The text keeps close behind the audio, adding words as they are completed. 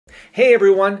Hey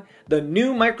everyone, the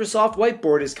new Microsoft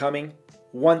Whiteboard is coming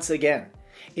once again.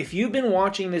 If you've been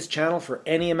watching this channel for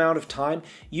any amount of time,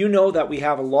 you know that we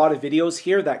have a lot of videos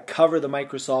here that cover the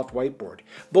Microsoft Whiteboard.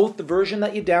 Both the version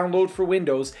that you download for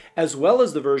Windows, as well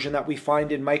as the version that we find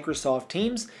in Microsoft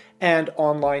Teams and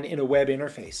online in a web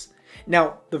interface.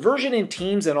 Now, the version in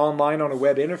Teams and online on a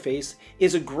web interface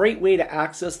is a great way to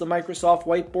access the Microsoft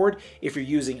Whiteboard if you're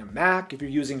using a Mac, if you're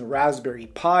using a Raspberry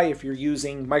Pi, if you're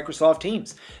using Microsoft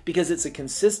Teams, because it's a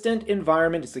consistent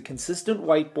environment, it's a consistent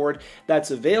whiteboard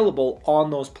that's available on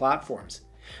those platforms.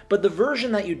 But the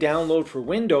version that you download for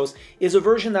Windows is a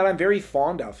version that I'm very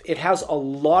fond of. It has a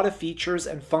lot of features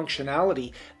and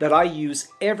functionality that I use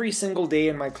every single day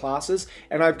in my classes,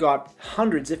 and I've got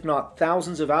hundreds, if not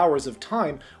thousands of hours of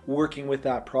time working with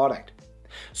that product.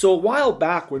 So a while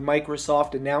back when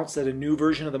Microsoft announced that a new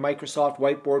version of the Microsoft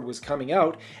Whiteboard was coming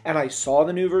out, and I saw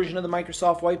the new version of the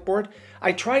Microsoft Whiteboard,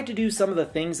 I tried to do some of the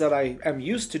things that I am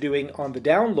used to doing on the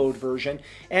download version,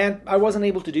 and I wasn't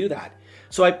able to do that.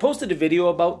 So I posted a video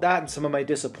about that and some of my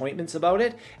disappointments about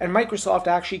it, and Microsoft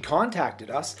actually contacted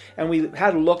us and we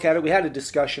had a look at it, we had a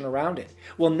discussion around it.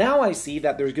 Well, now I see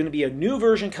that there's going to be a new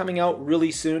version coming out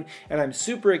really soon, and I'm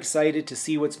super excited to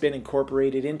see what's been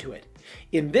incorporated into it.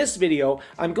 In this video,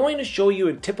 I'm going to show you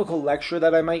a typical lecture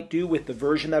that I might do with the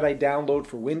version that I download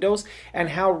for Windows, and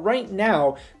how right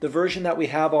now the version that we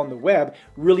have on the web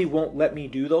really won't let me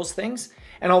do those things.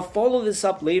 And I'll follow this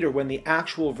up later when the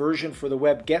actual version for the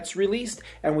web gets released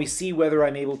and we see whether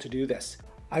I'm able to do this.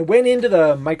 I went into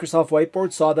the Microsoft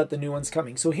Whiteboard, saw that the new one's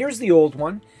coming. So here's the old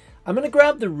one. I'm going to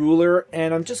grab the ruler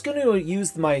and I'm just going to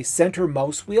use my center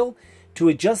mouse wheel to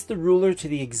adjust the ruler to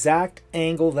the exact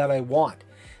angle that I want.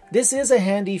 This is a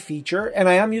handy feature, and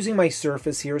I am using my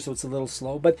surface here, so it's a little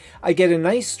slow, but I get a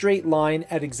nice straight line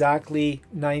at exactly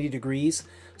 90 degrees.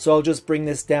 So I'll just bring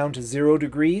this down to 0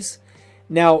 degrees.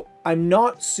 Now, I'm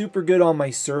not super good on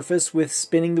my surface with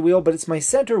spinning the wheel, but it's my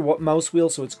center mouse wheel,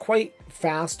 so it's quite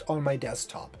fast on my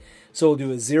desktop. So we'll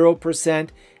do a 0%,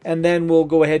 and then we'll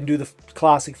go ahead and do the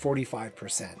classic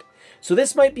 45%. So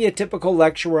this might be a typical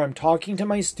lecture where I'm talking to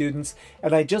my students,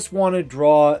 and I just want to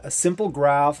draw a simple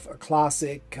graph, a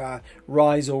classic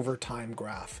rise over time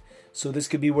graph. So this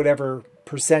could be whatever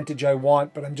percentage I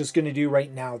want, but I'm just going to do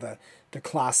right now the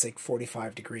classic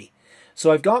 45 degree.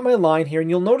 So I've got my line here,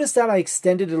 and you'll notice that I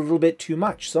extended it a little bit too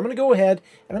much. So I'm going to go ahead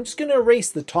and I'm just going to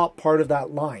erase the top part of that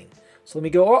line. So let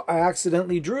me go, oh, I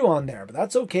accidentally drew on there, but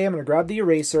that's okay. I'm going to grab the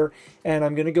eraser and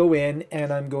I'm going to go in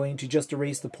and I'm going to just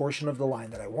erase the portion of the line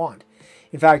that I want.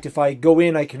 In fact, if I go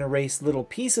in, I can erase little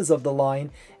pieces of the line,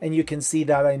 and you can see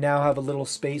that I now have a little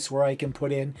space where I can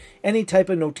put in any type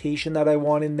of notation that I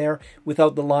want in there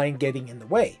without the line getting in the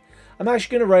way. I'm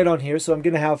actually going to write on here, so I'm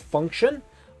going to have function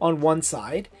on one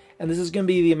side, and this is going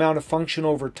to be the amount of function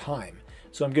over time.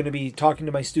 So I'm going to be talking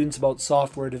to my students about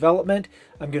software development.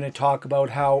 I'm going to talk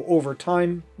about how over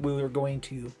time we're going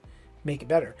to make it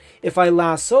better. If I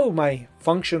lasso my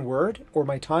function word or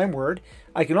my time word,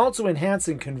 I can also enhance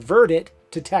and convert it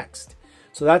to text.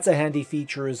 So that's a handy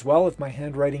feature as well if my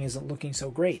handwriting isn't looking so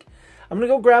great. I'm going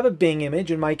to go grab a Bing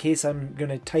image. In my case, I'm going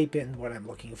to type in what I'm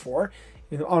looking for.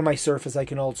 On my Surface, I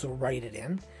can also write it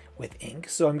in with ink.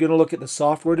 So I'm going to look at the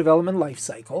software development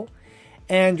lifecycle.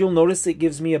 And you'll notice it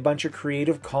gives me a bunch of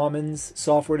Creative Commons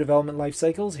software development life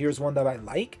cycles. Here's one that I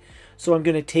like. So I'm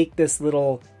going to take this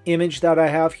little image that I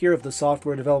have here of the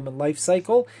software development life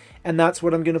cycle, and that's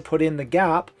what I'm going to put in the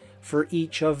gap for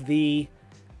each of the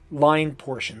line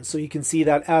portions. So you can see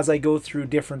that as I go through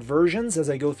different versions, as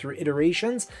I go through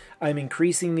iterations, I'm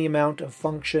increasing the amount of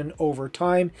function over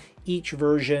time. Each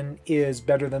version is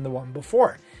better than the one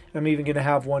before. I'm even going to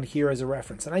have one here as a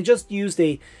reference. And I just used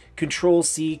a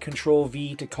Control-C,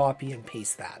 Control-V to copy and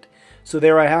paste that. So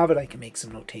there I have it. I can make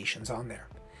some notations on there.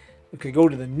 We could go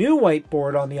to the new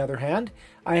whiteboard, on the other hand.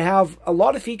 I have a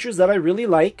lot of features that I really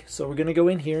like. So we're going to go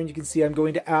in here, and you can see I'm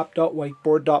going to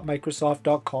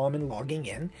app.whiteboard.microsoft.com and logging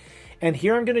in. And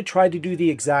here I'm going to try to do the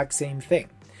exact same thing.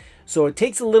 So it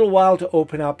takes a little while to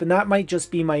open up, and that might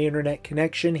just be my internet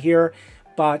connection here.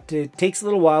 But it takes a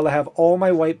little while to have all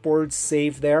my whiteboards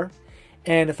saved there.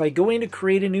 And if I go in to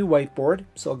create a new whiteboard,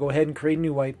 so I'll go ahead and create a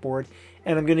new whiteboard,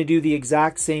 and I'm going to do the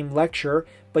exact same lecture,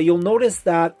 but you'll notice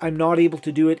that I'm not able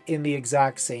to do it in the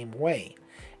exact same way.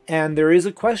 And there is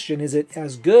a question, is it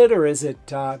as good or is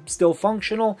it still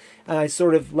functional? And I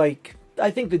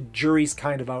think the jury's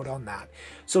kind of out on that.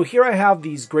 So here I have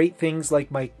these great things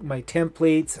like my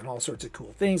templates and all sorts of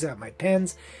cool things. I have my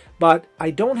pens, but I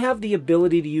don't have the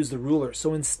ability to use the ruler.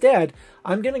 So instead,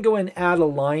 I'm going to go and add a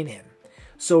line in.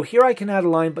 So here I can add a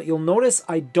line, but you'll notice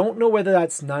I don't know whether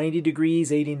that's 90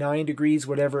 degrees, 89 degrees,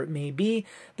 whatever it may be.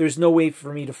 There's no way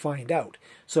for me to find out.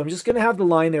 So I'm just going to have the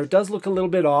line there. It does look a little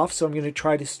bit off, so I'm going to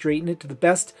try to straighten it to the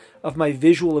best of my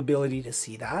visual ability to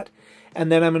see that.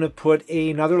 And then I'm going to put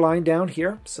another line down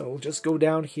here. So we'll just go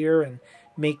down here and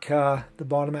make the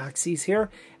bottom axes here.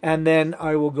 And then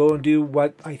I will go and do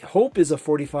what I hope is a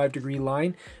 45-degree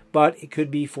line, but it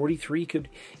could be 43,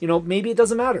 maybe it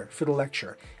doesn't matter for the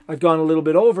lecture. I've gone a little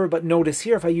bit over, but notice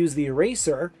here, if I use the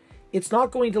eraser, it's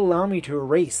not going to allow me to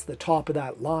erase the top of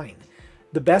that line.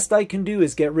 The best I can do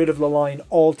is get rid of the line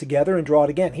altogether and draw it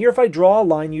again. Here, if I draw a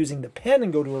line using the pen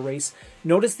and go to erase,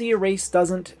 notice the erase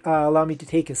doesn't allow me to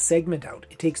take a segment out.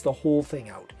 It takes the whole thing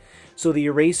out. So the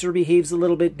eraser behaves a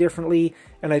little bit differently,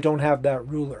 and I don't have that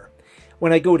ruler.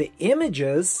 When I go to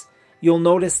images, you'll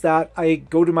notice that I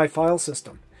go to my file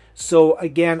system. So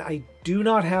again, I do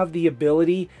not have the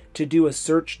ability to do a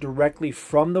search directly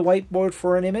from the whiteboard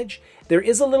for an image. There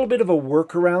is a little bit of a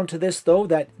workaround to this though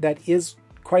that is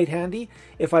quite handy.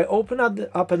 If I open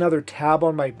up another tab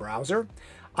on my browser,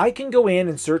 I can go in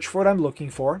and search for what I'm looking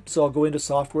for. So I'll go into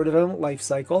Software Development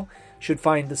Lifecycle, should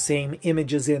find the same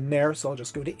images in there. So I'll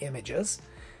just go to Images.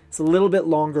 It's a little bit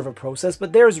longer of a process,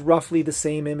 but there's roughly the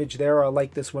same image there. I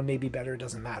like this one maybe better, it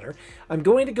doesn't matter. I'm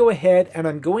going to go ahead and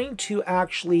I'm going to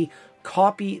actually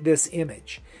copy this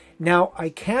image. Now, I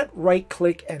can't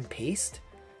right-click and paste.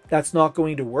 That's not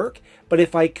going to work, but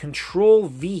if I Control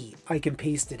V, I can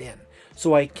paste it in.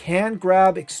 So I can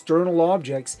grab external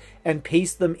objects and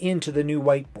paste them into the new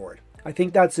whiteboard. I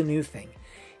think that's a new thing.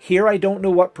 Here I don't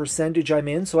know what percentage I'm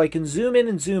in, so I can zoom in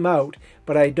and zoom out,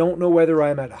 but I don't know whether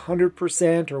I'm at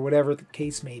 100% or whatever the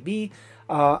case may be.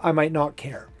 I might not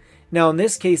care. Now in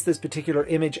this case, this particular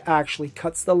image actually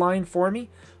cuts the line for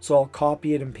me, so I'll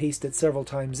copy it and paste it several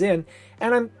times in.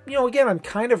 And I'm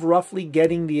kind of roughly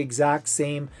getting the exact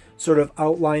same sort of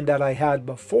outline that I had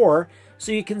before,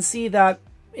 so you can see that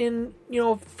in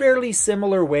fairly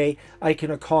similar way, I can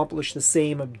accomplish the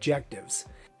same objectives.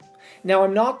 Now,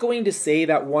 I'm not going to say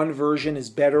that one version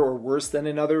is better or worse than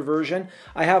another version.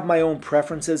 I have my own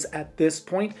preferences at this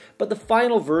point, but the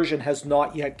final version has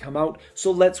not yet come out, so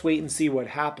let's wait and see what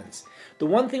happens. The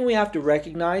one thing we have to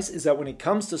recognize is that when it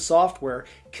comes to software,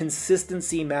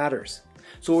 consistency matters.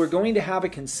 So we're going to have a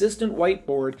consistent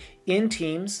whiteboard in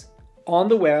Teams, on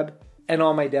the web, and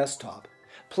on my desktop.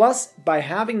 Plus, by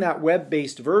having that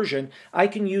web-based version, I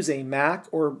can use a Mac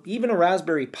or even a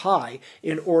Raspberry Pi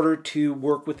in order to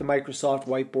work with the Microsoft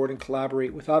Whiteboard and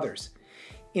collaborate with others.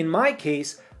 In my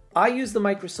case, I use the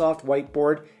Microsoft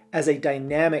Whiteboard as a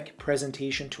dynamic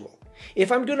presentation tool.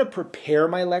 If I'm going to prepare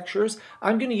my lectures,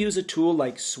 I'm going to use a tool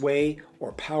like Sway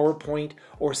or PowerPoint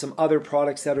or some other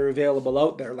products that are available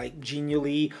out there like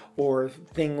Genially or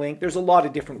ThingLink. There's a lot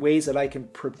of different ways that I can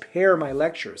prepare my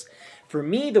lectures. For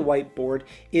me, the whiteboard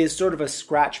is sort of a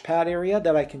scratch pad area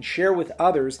that I can share with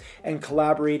others and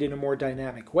collaborate in a more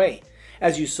dynamic way.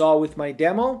 As you saw with my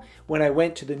demo, when I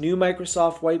went to the new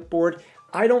Microsoft Whiteboard,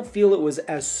 I don't feel it was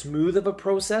as smooth of a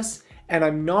process, and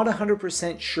I'm not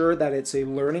 100% sure that it's a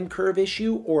learning curve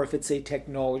issue or if it's a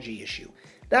technology issue.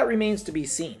 That remains to be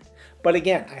seen. But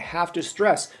again, I have to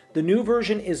stress, the new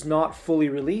version is not fully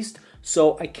released,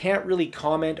 so I can't really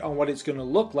comment on what it's going to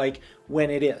look like when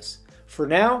it is. For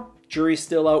now, jury's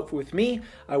still out with me.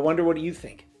 I wonder what you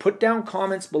think. Put down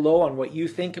comments below on what you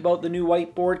think about the new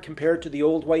whiteboard compared to the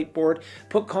old whiteboard.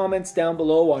 Put comments down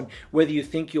below on whether you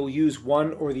think you'll use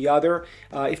one or the other.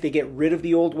 If they get rid of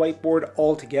the old whiteboard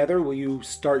altogether, will you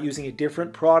start using a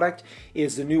different product?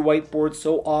 Is the new whiteboard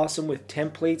so awesome with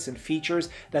templates and features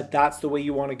that that's the way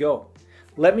you want to go?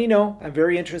 Let me know. I'm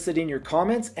very interested in your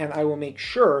comments, and I will make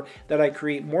sure that I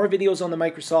create more videos on the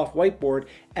Microsoft Whiteboard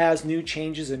as new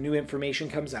changes and new information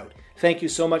comes out. Thank you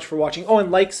so much for watching. Oh,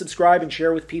 and like, subscribe, and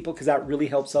share with people because that really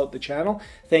helps out the channel.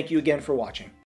 Thank you again for watching.